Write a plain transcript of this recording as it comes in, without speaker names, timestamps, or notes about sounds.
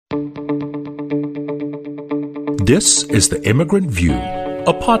This is The Immigrant View,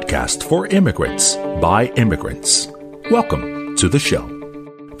 a podcast for immigrants by immigrants. Welcome to the show.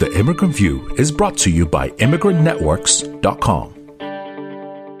 The Immigrant View is brought to you by immigrantnetworks.com.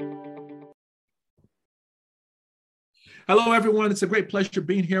 Hello, everyone. It's a great pleasure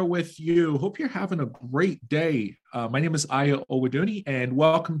being here with you. Hope you're having a great day. My name is Aya Oweduni, and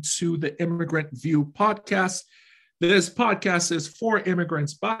welcome to the Immigrant View podcast. This podcast is for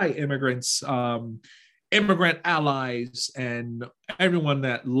immigrants by immigrants, immigrant allies, and everyone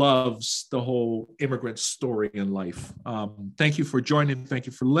that loves the whole immigrant story in life. Thank you for joining. Thank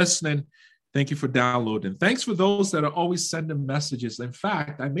you for listening. Thank you for downloading. Thanks for those that are always sending messages. In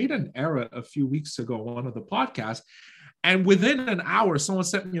fact, I made an error a few weeks ago on one of the podcasts, and within an hour, someone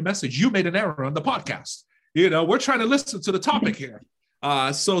sent me a message. You made an error on the podcast. You know, we're trying to listen to the topic here.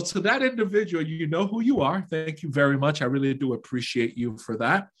 So to that individual, you know who you are. Thank you very much. I really do appreciate you for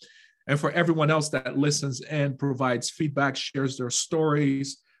that. And for everyone else that listens and provides feedback, shares their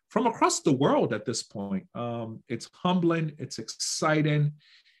stories from across the world at this point. It's humbling, it's exciting,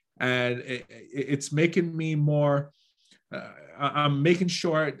 and it's making me more, I'm making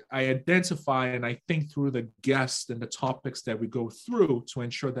sure I identify and I think through the guests and the topics that we go through to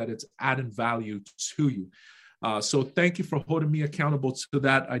ensure that it's adding value to you. So thank you for holding me accountable to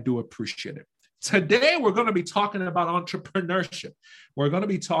that. I do appreciate it. Today, we're going to be talking about entrepreneurship. We're going to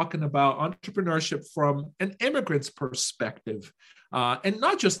be talking about entrepreneurship from an immigrant's perspective. And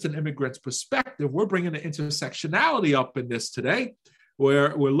not just an immigrant's perspective, we're bringing the intersectionality up in this today,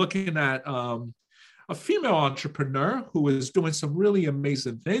 where we're looking at a female entrepreneur who is doing some really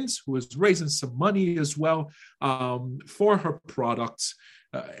amazing things, who is raising some money as well for her products.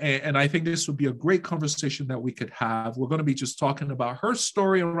 And I think this would be a great conversation that we could have. We're going to be just talking about her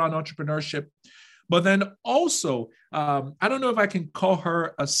story around entrepreneurship, but then also, I don't know if I can call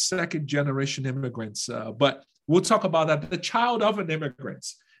her a second generation immigrant, but we'll talk about that. The child of an immigrant,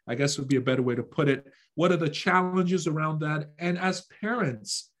 I guess would be a better way to put it. What are the challenges around that? And as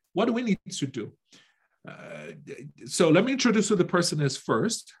parents, what do we need to do? So let me introduce who the person is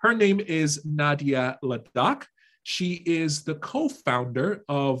first. Her name is Nadia Ladak. She is the co-founder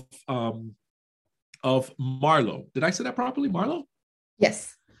of Marlow. Did I say that properly, Marlow?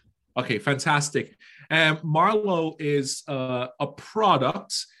 Yes. Okay, fantastic. And Marlow is a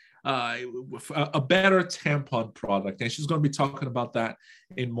product, a better tampon product, and she's going to be talking about that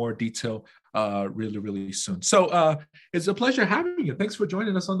in more detail really, really soon. So it's a pleasure having you. Thanks for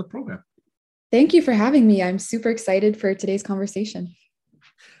joining us on the program. Thank you for having me. I'm super excited for today's conversation.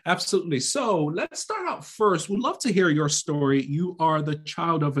 Absolutely. So let's start out first. We'd love to hear your story. You are the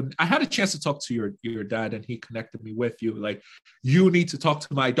child of I had a chance to talk to your dad, and he connected me with you. Like, you need to talk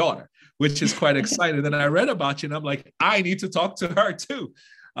to my daughter, which is quite exciting. Then I read about you, and I'm like, I need to talk to her too.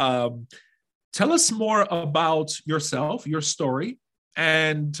 Tell us more about yourself, your story,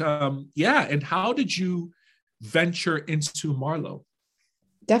 and and how did you venture into Marlow?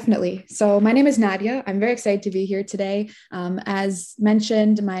 Definitely. So my name is Nadia. I'm very excited to be here today. As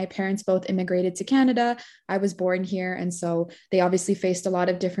mentioned, my parents both immigrated to Canada. I was born here. And so they obviously faced a lot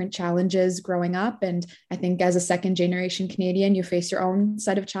of different challenges growing up. And I think as a second generation Canadian, you face your own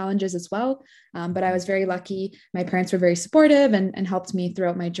set of challenges as well. But I was very lucky. My parents were very supportive and helped me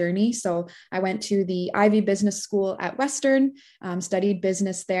throughout my journey. So I went to the Ivy Business School at Western, studied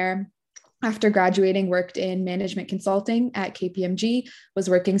business there. After graduating, worked in management consulting at KPMG, was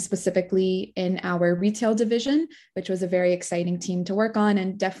working specifically in our retail division, which was a very exciting team to work on,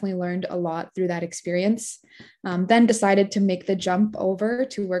 and definitely learned a lot through that experience. Then decided to make the jump over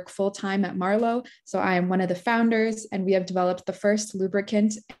to work full-time at Marlow. So I am one of the founders, and we have developed the first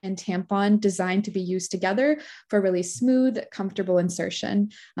lubricant and tampon designed to be used together for really smooth, comfortable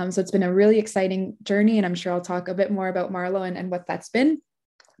insertion. So it's been a really exciting journey, and I'm sure I'll talk a bit more about Marlow and what that's been.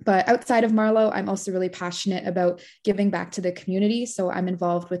 But outside of Marlow, I'm also really passionate about giving back to the community. So I'm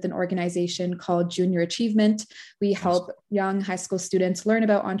involved with an organization called Junior Achievement. We help young high school students learn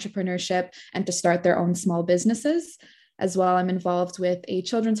about entrepreneurship and to start their own small businesses. As well, I'm involved with a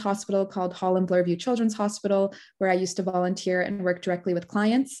children's hospital called Holland Bloorview Children's Hospital, where I used to volunteer and work directly with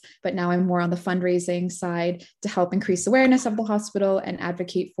clients, but now I'm more on the fundraising side to help increase awareness of the hospital and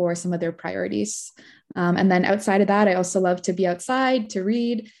advocate for some of their priorities. And then outside of that, I also love to be outside, to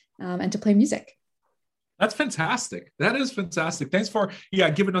read, and to play music. That's fantastic. That is fantastic. Thanks for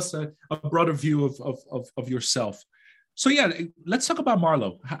giving us a broader view of yourself. So let's talk about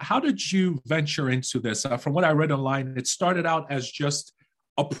Marlow. How did you venture into this? From what I read online, it started out as just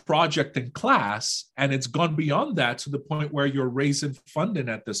a project in class, and it's gone beyond that to the point where you're raising funding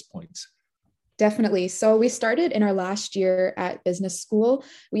at this point. Definitely. So we started in our last year at business school.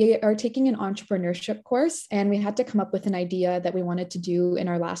 We are taking an entrepreneurship course, and we had to come up with an idea that we wanted to do in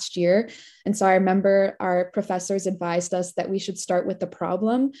our last year. And so I remember our professors advised us that we should start with the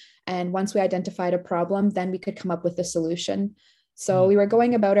problem. And once we identified a problem, then we could come up with a solution. So we were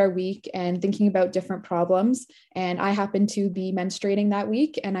going about our week and thinking about different problems. And I happened to be menstruating that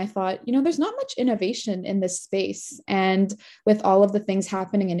week. And I thought, there's not much innovation in this space. And with all of the things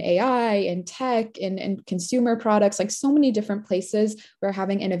happening in AI and tech and consumer products, like so many different places we're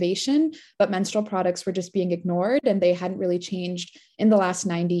having innovation, but menstrual products were just being ignored and they hadn't really changed in the last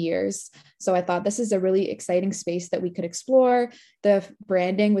 90 years. So I thought this is a really exciting space that we could explore. The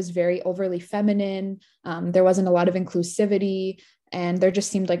branding was very overly feminine. There wasn't a lot of inclusivity, and there just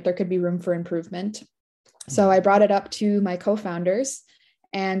seemed like there could be room for improvement. So I brought it up to my co-founders,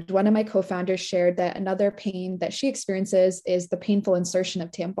 and one of my co-founders shared that another pain that she experiences is the painful insertion of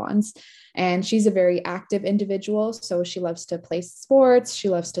tampons. And she's a very active individual. So she loves to play sports, she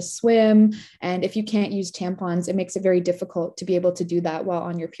loves to swim. And if you can't use tampons, it makes it very difficult to be able to do that while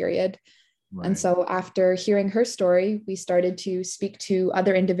on your period. Right. And so after hearing her story, we started to speak to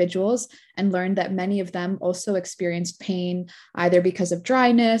other individuals and learned that many of them also experienced pain, either because of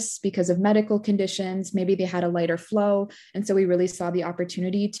dryness, because of medical conditions, maybe they had a lighter flow. And so we really saw the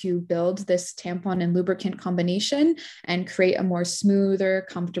opportunity to build this tampon and lubricant combination and create a more smoother,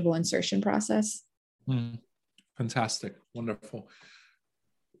 comfortable insertion process. Fantastic. Wonderful.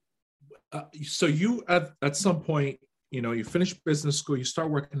 So you, at some point, you finish business school, you start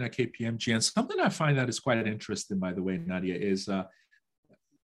working at KPMG, and something I find that is quite interesting, by the way, Nadia, is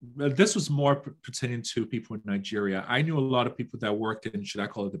this was more pertaining to people in Nigeria. I knew a lot of people that worked in, should I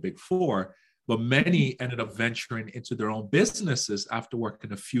call it the Big Four, but many ended up venturing into their own businesses after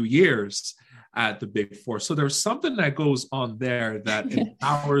working a few years at the Big Four. So there's something that goes on there that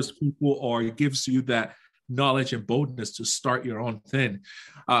empowers people or gives you that knowledge and boldness to start your own thing.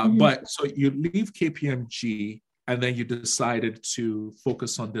 But so you leave KPMG, and then you decided to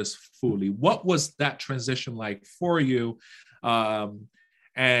focus on this fully. What was that transition like for you?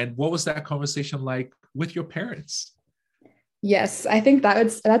 And what was that conversation like with your parents? Yes, I think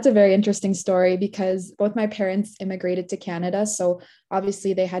that's a very interesting story because both my parents immigrated to Canada. So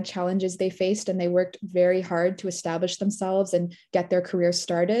obviously they had challenges they faced and they worked very hard to establish themselves and get their career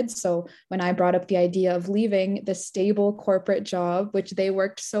started. So when I brought up the idea of leaving the stable corporate job, which they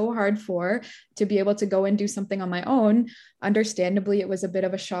worked so hard for, to be able to go and do something on my own, understandably, it was a bit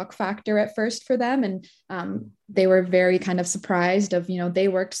of a shock factor at first for them. And they were very kind of surprised of, they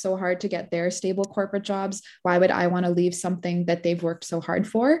worked so hard to get their stable corporate jobs. Why would I want to leave something that they've worked so hard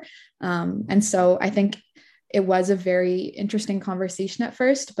for? And so I think it was a very interesting conversation at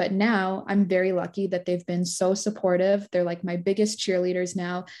first, but now I'm very lucky that they've been so supportive. They're like my biggest cheerleaders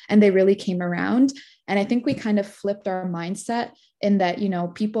now, and they really came around. And I think we kind of flipped our mindset in that,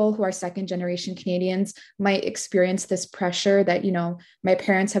 people who are second generation Canadians might experience this pressure that, my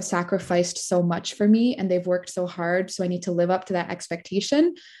parents have sacrificed so much for me and they've worked so hard. So I need to live up to that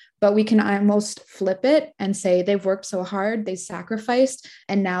expectation. But we can almost flip it and say they've worked so hard, they sacrificed,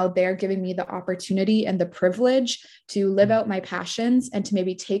 and now they're giving me the opportunity and the privilege to live out my passions and to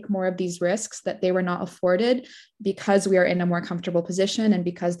maybe take more of these risks that they were not afforded because we are in a more comfortable position and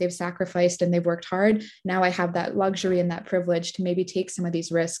because they've sacrificed and they've worked hard. Now I have that luxury and that privilege to maybe take some of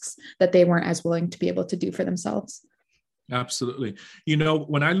these risks that they weren't as willing to be able to do for themselves. Absolutely.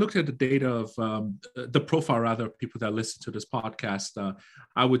 When I looked at the data of the profile, rather, of people that listen to this podcast,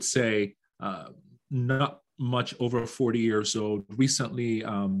 I would say not much over 40 years old, recently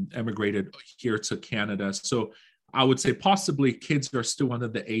emigrated here to Canada. So I would say possibly kids are still under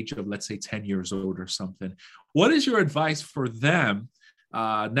the age of, let's say, 10 years old or something. What is your advice for them?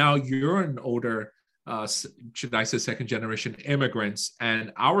 Now you're an older should I say second generation immigrants,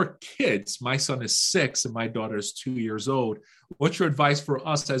 and our kids, my son is 6 and my daughter is 2 years old. What's your advice for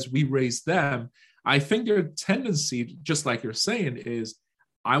us as we raise them? I think their tendency, just like you're saying, is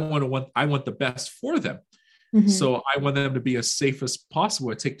I want the best for them. So I want them to be as safe as possible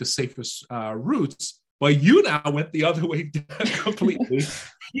and take the safest routes. But you now went the other way completely,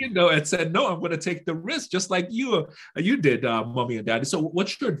 and said, no, I'm going to take the risk, just like you did, mommy and daddy. So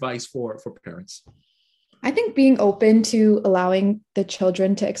what's your advice for parents? I think being open to allowing the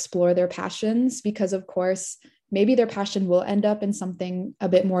children to explore their passions, because of course, maybe their passion will end up in something a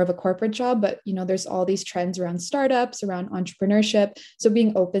bit more of a corporate job, but there's all these trends around startups, around entrepreneurship. So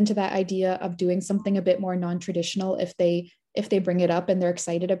being open to that idea of doing something a bit more non-traditional if they if they bring it up and they're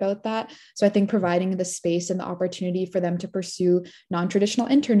excited about that. So I think providing the space and the opportunity for them to pursue non-traditional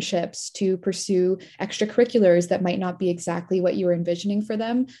internships, to pursue extracurriculars that might not be exactly what you were envisioning for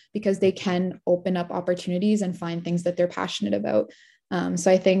them, because they can open up opportunities and find things that they're passionate about.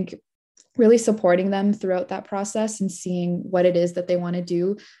 So I think really supporting them throughout that process and seeing what it is that they want to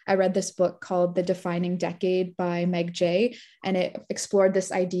do. I read this book called The Defining Decade by Meg Jay, and it explored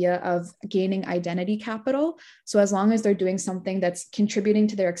this idea of gaining identity capital. So as long as they're doing something that's contributing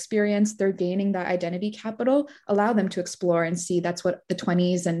to their experience, they're gaining that identity capital, allow them to explore and see. That's what the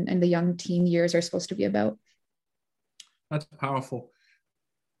 20s and the young teen years are supposed to be about. That's powerful.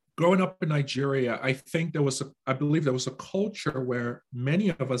 Growing up in Nigeria, I believe there was a culture where many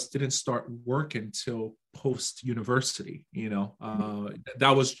of us didn't start work until post-university.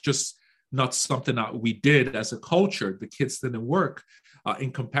 That was just not something that we did as a culture. The kids didn't work.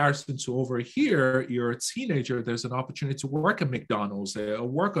 In comparison to over here, you're a teenager, there's an opportunity to work at McDonald's,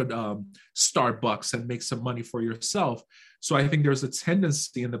 work at Starbucks and make some money for yourself. So I think there's a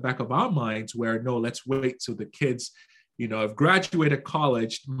tendency in the back of our minds where, no, let's wait till the kids have graduated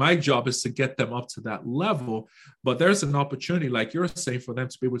college. My job is to get them up to that level. But there's an opportunity, like you're saying, for them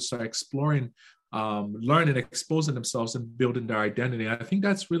to be able to start exploring, learning, exposing themselves and building their identity. I think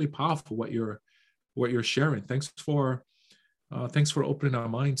that's really powerful what you're sharing. Thanks for opening our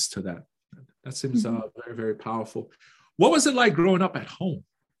minds to that. That seems very, very powerful. What was it like growing up at home?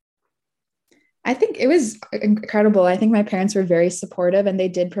 I think it was incredible. I think my parents were very supportive, and they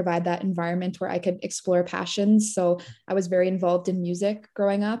did provide that environment where I could explore passions. So I was very involved in music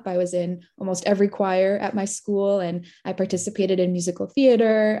growing up. I was in almost every choir at my school, and I participated in musical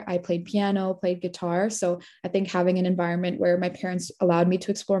theater. I played piano, played guitar. So I think having an environment where my parents allowed me to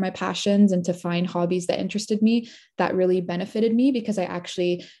explore my passions and to find hobbies that interested me, that really benefited me, because I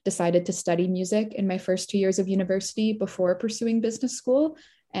actually decided to study music in my first 2 years of university before pursuing business school.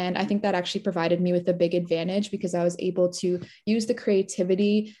 And I think that actually provided me with a big advantage, because I was able to use the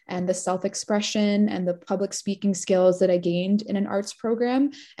creativity and the self-expression and the public speaking skills that I gained in an arts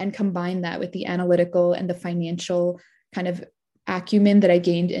program and combine that with the analytical and the financial kind of acumen that I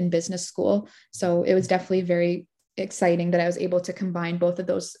gained in business school. So it was definitely very exciting that I was able to combine both of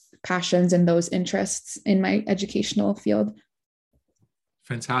those passions and those interests in my educational field.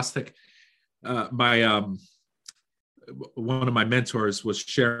 Fantastic. One of my mentors was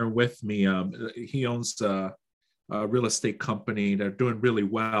sharing with me, he owns a real estate company. They're doing really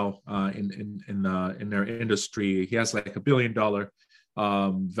well in their industry. He has like $1 billion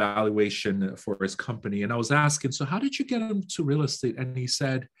valuation for his company. And I was asking, so how did you get into real estate? And he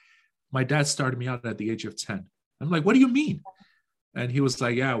said, my dad started me out at the age of 10. I'm like, what do you mean? And he was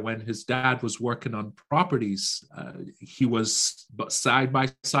like, yeah, when his dad was working on properties, he was side by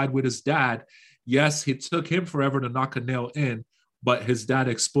side with his dad. Yes, it took him forever to knock a nail in, but his dad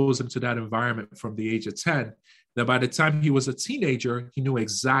exposed him to that environment from the age of 10. That by the time he was a teenager, he knew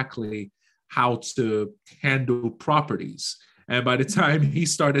exactly how to handle properties. And by the time he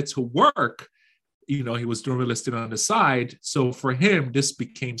started to work, he was doing real estate on the side. So for him, this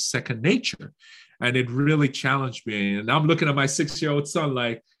became second nature. And it really challenged me. And I'm looking at my 6-year-old son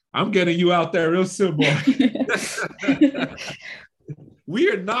like, I'm getting you out there real soon, boy. We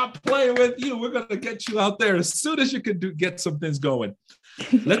are not playing with you. We're going to get you out there as soon as you can get some things going.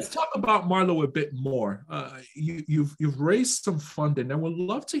 Let's talk about Marlo a bit more. You've raised some funding, and we'd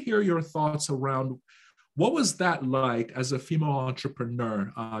love to hear your thoughts around what was that like as a female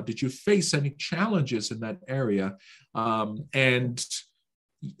entrepreneur? Did you face any challenges in that area? And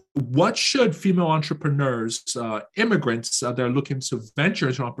what should female entrepreneurs, immigrants that are looking to venture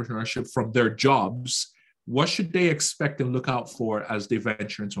into entrepreneurship from their jobs, what should they expect and look out for as they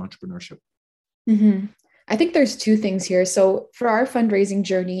venture into entrepreneurship? Mm-hmm. I think there's two things here. So for our fundraising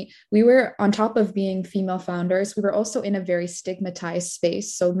journey, we were, on top of being female founders, we were also in a very stigmatized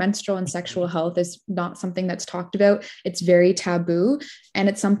space. So menstrual and sexual health is not something that's talked about. It's very taboo. And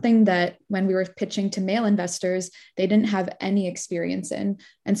it's something that when we were pitching to male investors, they didn't have any experience in.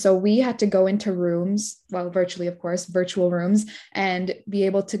 And so we had to go into rooms, well, virtually, of course, virtual rooms, and be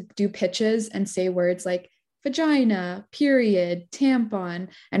able to do pitches and say words like vagina, period, tampon,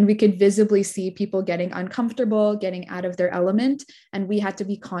 and we could visibly see people getting uncomfortable, getting out of their element. And we had to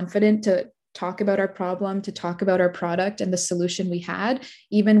be confident to talk about our problem, to talk about our product and the solution we had,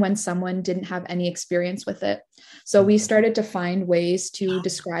 even when someone didn't have any experience with it. So we started to find ways to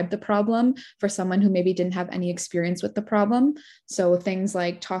describe the problem for someone who maybe didn't have any experience with the problem. So things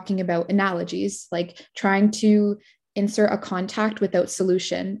like talking about analogies, like trying to insert a contact without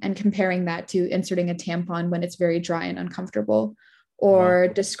solution and comparing that to inserting a tampon when it's very dry and uncomfortable. or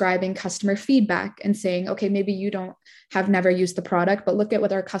describing customer feedback and saying, okay, maybe you don't have never used the product, but look at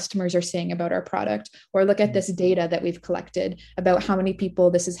what our customers are saying about our product, or look at this data that we've collected about how many people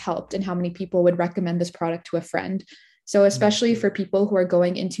this has helped and how many people would recommend this product to a friend. So especially for people who are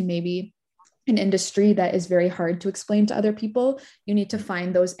going into maybe an industry that is very hard to explain to other people, you need to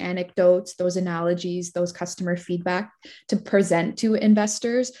find those anecdotes, those analogies, those customer feedback to present to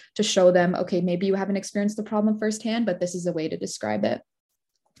investors to show them, okay, maybe you haven't experienced the problem firsthand, but this is a way to describe it.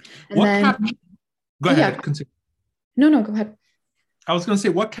 And go ahead. Continue. No, go ahead. I was going to say,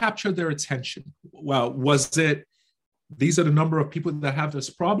 what captured their attention? Well, was it, these are the number of people that have this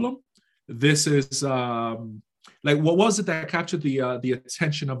problem? This is, what was it that captured the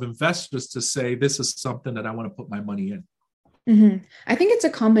attention of investors to say, this is something that I want to put my money in? Mm-hmm. I think it's a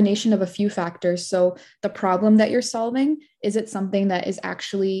combination of a few factors. So the problem that you're solving, is it something that is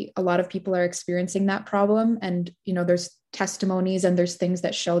actually, a lot of people are experiencing that problem? And, there's testimonies and there's things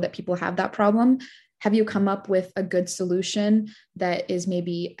that show that people have that problem. Have you come up with a good solution that is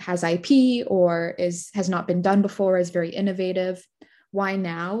maybe has IP or has not been done before, is very innovative? Why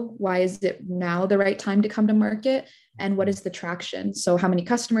now? Why is it now the right time to come to market? And what is the traction? So how many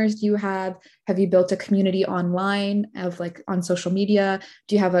customers do you have? Have you built a community online on social media?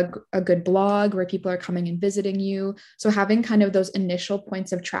 Do you have a good blog where people are coming and visiting you? So having kind of those initial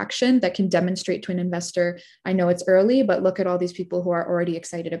points of traction that can demonstrate to an investor, I know it's early, but look at all these people who are already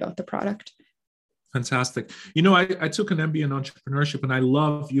excited about the product. Fantastic. I took an MBA in entrepreneurship, and I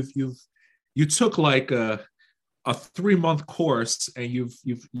love you took like a 3-month course, and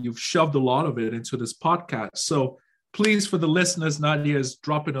you've shoved a lot of it into this podcast. So please, for the listeners, Nadia is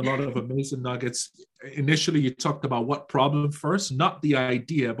dropping a lot of amazing nuggets. Initially, you talked about what problem first, not the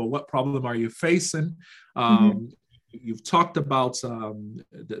idea, but what problem are you facing? You've talked about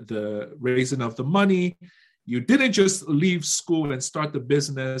the raising of the money. You didn't just leave school and start the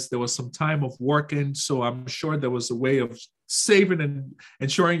business. There was some time of working. So I'm sure there was a way of saving and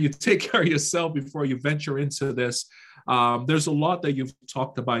ensuring you take care of yourself before you venture into this. There's a lot that you've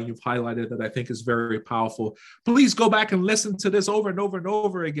talked about and you've highlighted that I think is very powerful. Please go back and listen to this over and over and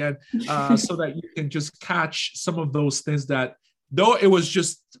over again so that you can just catch some of those things that, though it was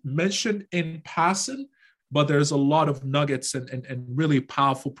just mentioned in passing, but there's a lot of nuggets and really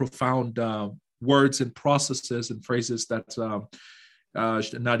powerful, profound words and processes and phrases that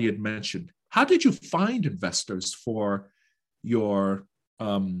Nadia had mentioned. How did you find investors for your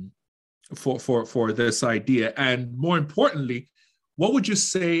for this idea? And more importantly, what would you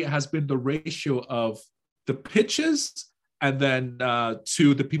say has been the ratio of the pitches and then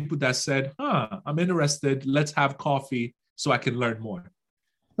to the people that said, I'm interested, let's have coffee so I can learn more?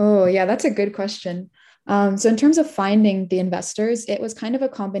 Oh, yeah, that's a good question. So in terms of finding the investors, it was kind of a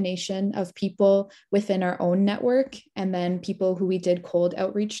combination of people within our own network and then people who we did cold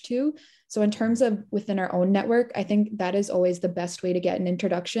outreach to. So in terms of within our own network, I think that is always the best way to get an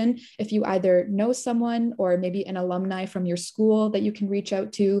introduction. If you either know someone or maybe an alumni from your school that you can reach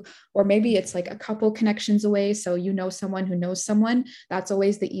out to, or maybe it's like a couple connections away, so you know someone who knows someone, that's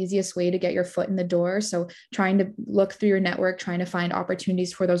always the easiest way to get your foot in the door. So trying to look through your network, trying to find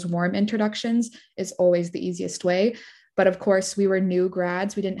opportunities for those warm introductions is always the easiest way. But of course, we were new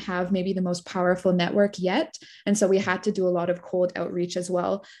grads. We didn't have maybe the most powerful network yet. And so we had to do a lot of cold outreach as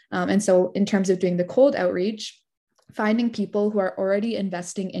well. And so in terms of doing the cold outreach, finding people who are already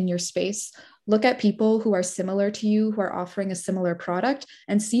investing in your space, look at people who are similar to you, who are offering a similar product,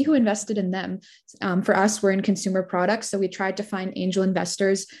 and see who invested in them. For us, we're in consumer products. So we tried to find angel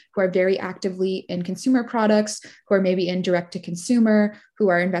investors who are very actively in consumer products, who are maybe in direct to consumer, who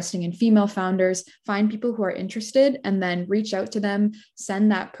are investing in female founders, find people who are interested, and then reach out to them, send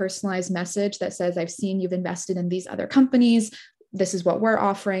that personalized message that says, I've seen you've invested in these other companies. This is what we're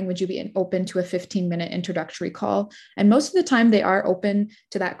offering. Would you be open to a 15-minute introductory call? And most of the time they are open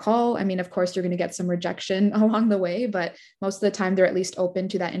to that call. I mean, of course, you're going to get some rejection along the way, but most of the time they're at least open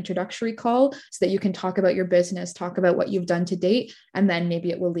to that introductory call so that you can talk about your business, talk about what you've done to date, and then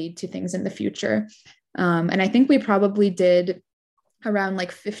maybe it will lead to things in the future. And I think we probably did around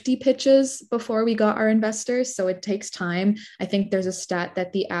like 50 pitches before we got our investors. So it takes time. I think there's a stat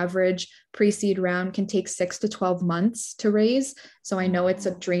that the average pre-seed round can take 6 to 12 months to raise. So I know it's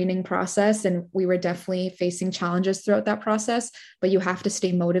a draining process, and we were definitely facing challenges throughout that process, but you have to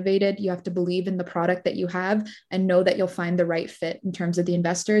stay motivated. You have to believe in the product that you have and know that you'll find the right fit in terms of the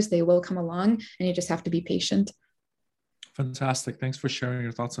investors. They will come along, and you just have to be patient. Fantastic. Thanks for sharing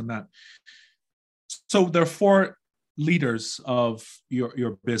your thoughts on that. So there are 4 leaders of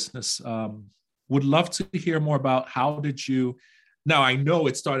your business. Would love to hear more about how did you, now I know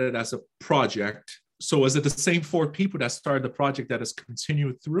it started as a project, So was it the same four people that started the project that has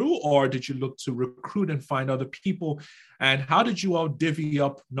continued through, or did you look to recruit and find other people? And how did you all divvy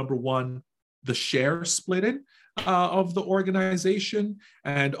up, number one, the share splitting of the organization?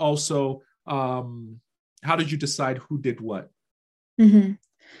 And also, how did you decide who did what? Mm-hmm.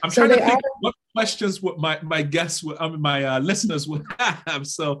 I'm trying to think what questions would my guests, my listeners would have.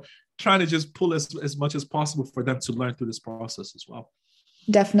 So trying to just pull as much as possible for them to learn through this process as well.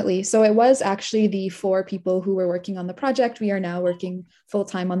 Definitely. So it was actually the four people who were working on the project. We are now working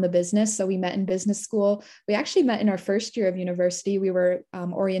full-time on the business. So we met in business school. We actually met in our first year of university. We were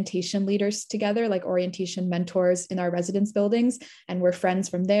orientation leaders together, like orientation mentors in our residence buildings. And we're friends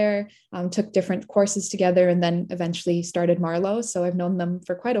from there, took different courses together, and then eventually started Marlowe. So I've known them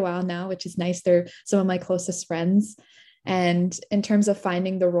for quite a while now, which is nice. They're some of my closest friends. And in terms of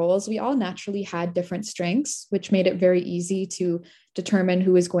finding the roles, we all naturally had different strengths, which made it very easy to determine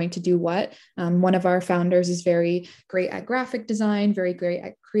who is going to do what. One of our founders is very great at graphic design, very great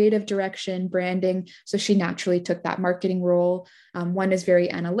at creative direction, branding. So she naturally took that marketing role. One is very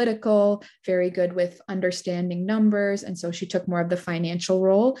analytical, very good with understanding numbers. And so she took more of the financial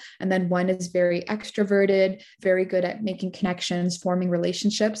role. And then one is very extroverted, very good at making connections, forming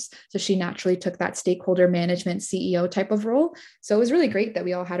relationships. So she naturally took that stakeholder management CEO type of role. So it was really great that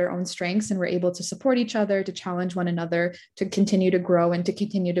we all had our own strengths and were able to support each other, to challenge one another, to continue to grow and to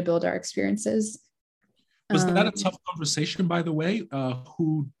continue to build our experiences. Was that a tough conversation, by the way?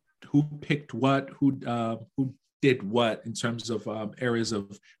 Who picked what? Who did what in terms of areas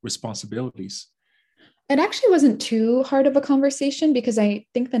of responsibilities? It actually wasn't too hard of a conversation, because I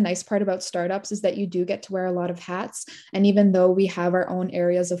think the nice part about startups is that you do get to wear a lot of hats. And even though we have our own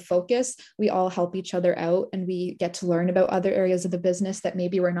areas of focus, we all help each other out and we get to learn about other areas of the business that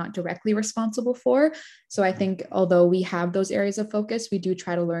maybe we're not directly responsible for. So I think although we have those areas of focus, we do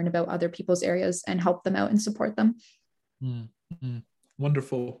try to learn about other people's areas and help them out and support them. Mm-hmm.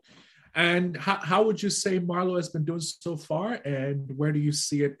 Wonderful. And how would you say Marlowe has been doing so far, and where do you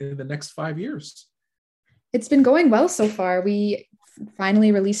see it in the next 5 years? It's been going well so far. We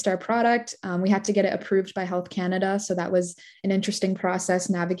finally released our product. We had to get it approved by Health Canada. So that was an interesting process,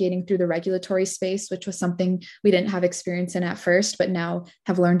 navigating through the regulatory space, which was something we didn't have experience in at first, but now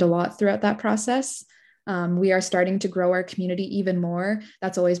have learned a lot throughout that process. We are starting to grow our community even more.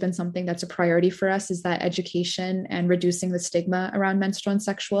 That's always been something that's a priority for us, is that education and reducing the stigma around menstrual and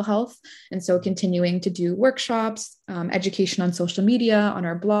sexual health. And so continuing to do workshops, education on social media, on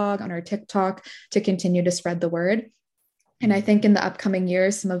our blog, on our TikTok, to continue to spread the word. And I think in the upcoming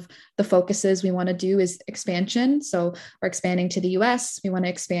years, some of the focuses we want to do is expansion. So we're expanding to the US. We want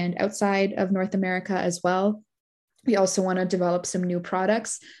to expand outside of North America as well. We also want to develop some new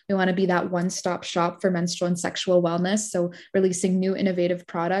products. We want to be that one-stop shop for menstrual and sexual wellness. So releasing new innovative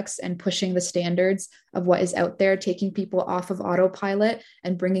products and pushing the standards of what is out there, taking people off of autopilot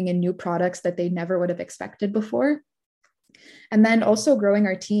and bringing in new products that they never would have expected before. And then also growing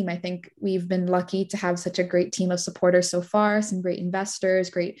our team. I think we've been lucky to have such a great team of supporters so far, some great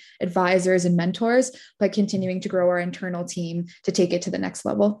investors, great advisors and mentors, but continuing to grow our internal team to take it to the next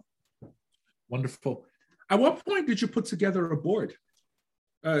level. Wonderful. At what point did you put together a board?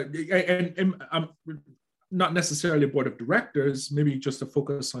 And not necessarily a board of directors, maybe just a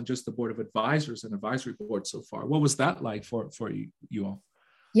focus on just the board of advisors and advisory board so far. What was that like for you all?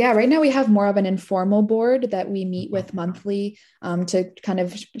 Yeah, right now we have more of an informal board that we meet with monthly to kind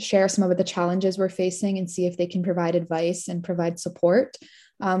of share some of the challenges we're facing and see if they can provide advice and provide support.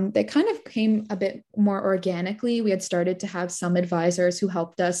 They kind of came a bit more organically. We had started to have some advisors who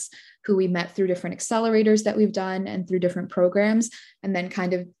helped us, who we met through different accelerators that we've done and through different programs, and then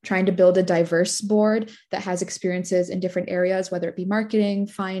kind of trying to build a diverse board that has experiences in different areas, whether it be marketing,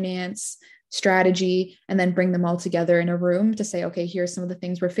 finance, strategy, and then bring them all together in a room to say, okay, here's some of the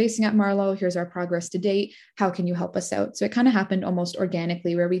things we're facing at Marlowe. Here's our progress to date. How can you help us out? So it kind of happened almost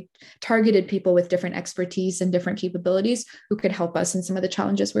organically, where we targeted people with different expertise and different capabilities who could help us in some of the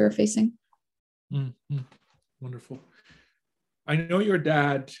challenges we were facing. Mm-hmm. Wonderful. I know your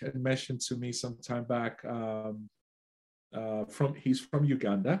dad had mentioned to me some time back, he's from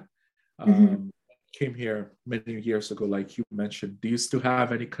Uganda. Came here many years ago, like you mentioned. Do you still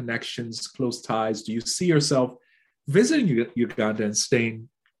have any connections, close ties? Do you see yourself visiting Uganda and staying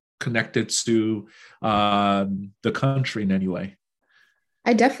connected to the country in any way?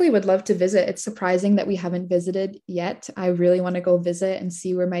 I definitely would love to visit. It's surprising that we haven't visited yet. I really want to go visit and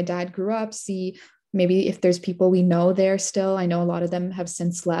see where my dad grew up, see maybe if there's people we know there still. I know a lot of them have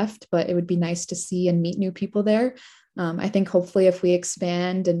since left, but it would be nice to see and meet new people there. I think hopefully if we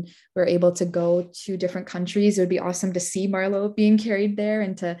expand and we're able to go to different countries, it would be awesome to see Marlo being carried there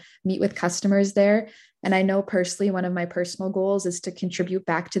and to meet with customers there. And I know personally, one of my personal goals is to contribute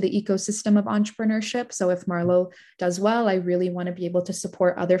back to the ecosystem of entrepreneurship. So if Marlo does well, I really want to be able to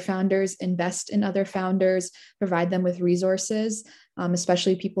support other founders, invest in other founders, provide them with resources,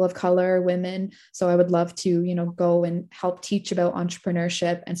 especially people of color, women. So I would love to, go and help teach about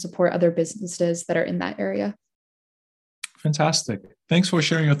entrepreneurship and support other businesses that are in that area. Fantastic. Thanks for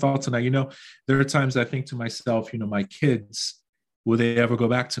sharing your thoughts on that. There are times I think to myself, my kids, will they ever go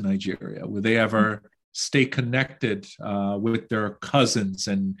back to Nigeria? Will they ever stay connected with their cousins?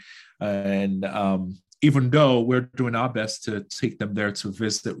 And even though we're doing our best to take them there to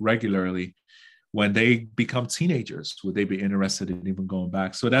visit regularly, when they become teenagers, would they be interested in even going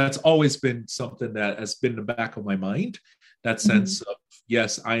back? So that's always been something that has been in the back of my mind, that sense of,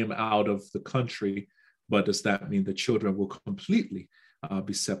 yes, I am out of the country, but does that mean the children will completely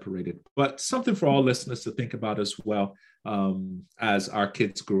be separated? But something for all listeners to think about as well, as our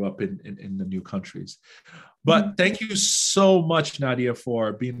kids grow up in the new countries. But thank you so much, Nadia,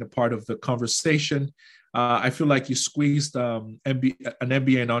 for being a part of the conversation. I feel like you squeezed an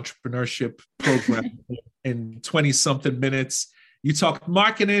MBA in entrepreneurship program in 20-something minutes. You talked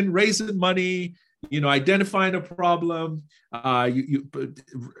marketing, raising money, identifying a problem, a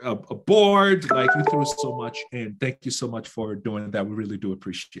board, like you threw so much in. Thank you so much for doing that. We really do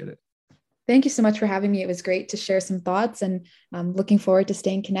appreciate it. Thank you so much for having me. It was great to share some thoughts, and I'm looking forward to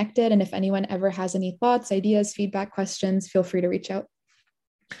staying connected. And if anyone ever has any thoughts, ideas, feedback, questions, feel free to reach out.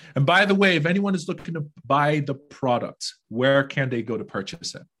 And by the way, if anyone is looking to buy the product, where can they go to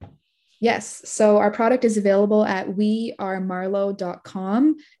purchase it? Yes. So our product is available at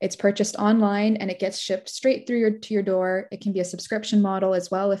wearemarlo.com. It's purchased online and it gets shipped straight to your door. It can be a subscription model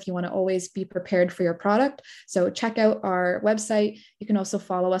as well if you want to always be prepared for your product. So check out our website. You can also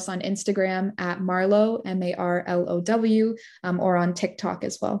follow us on Instagram at Marlow, MARLOW, or on TikTok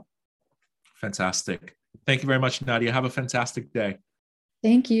as well. Fantastic. Thank you very much, Nadia. Have a fantastic day.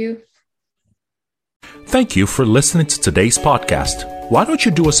 Thank you. Thank you for listening to today's podcast. Why don't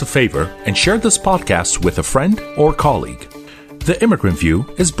you do us a favor and share this podcast with a friend or colleague? The Immigrant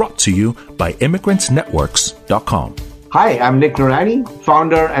View is brought to you by immigrantsnetworks.com. Hi, I'm Nick Nurani,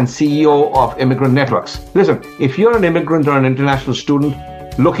 founder and CEO of Immigrant Networks. Listen, if you're an immigrant or an international student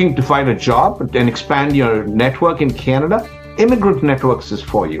looking to find a job and expand your network in Canada, Immigrant Networks is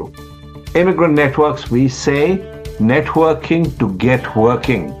for you. Immigrant Networks, we say, networking to get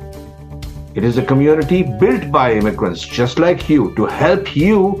working. It is a community built by immigrants just like you to help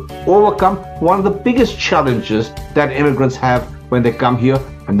you overcome one of the biggest challenges that immigrants have when they come here,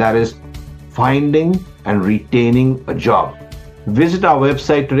 and that is finding and retaining a job. Visit our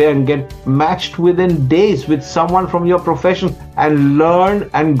website today and get matched within days with someone from your profession and learn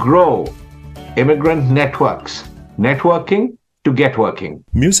and grow. Immigrant Networks, networking to get working.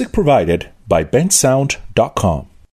 Music provided by bensound.com.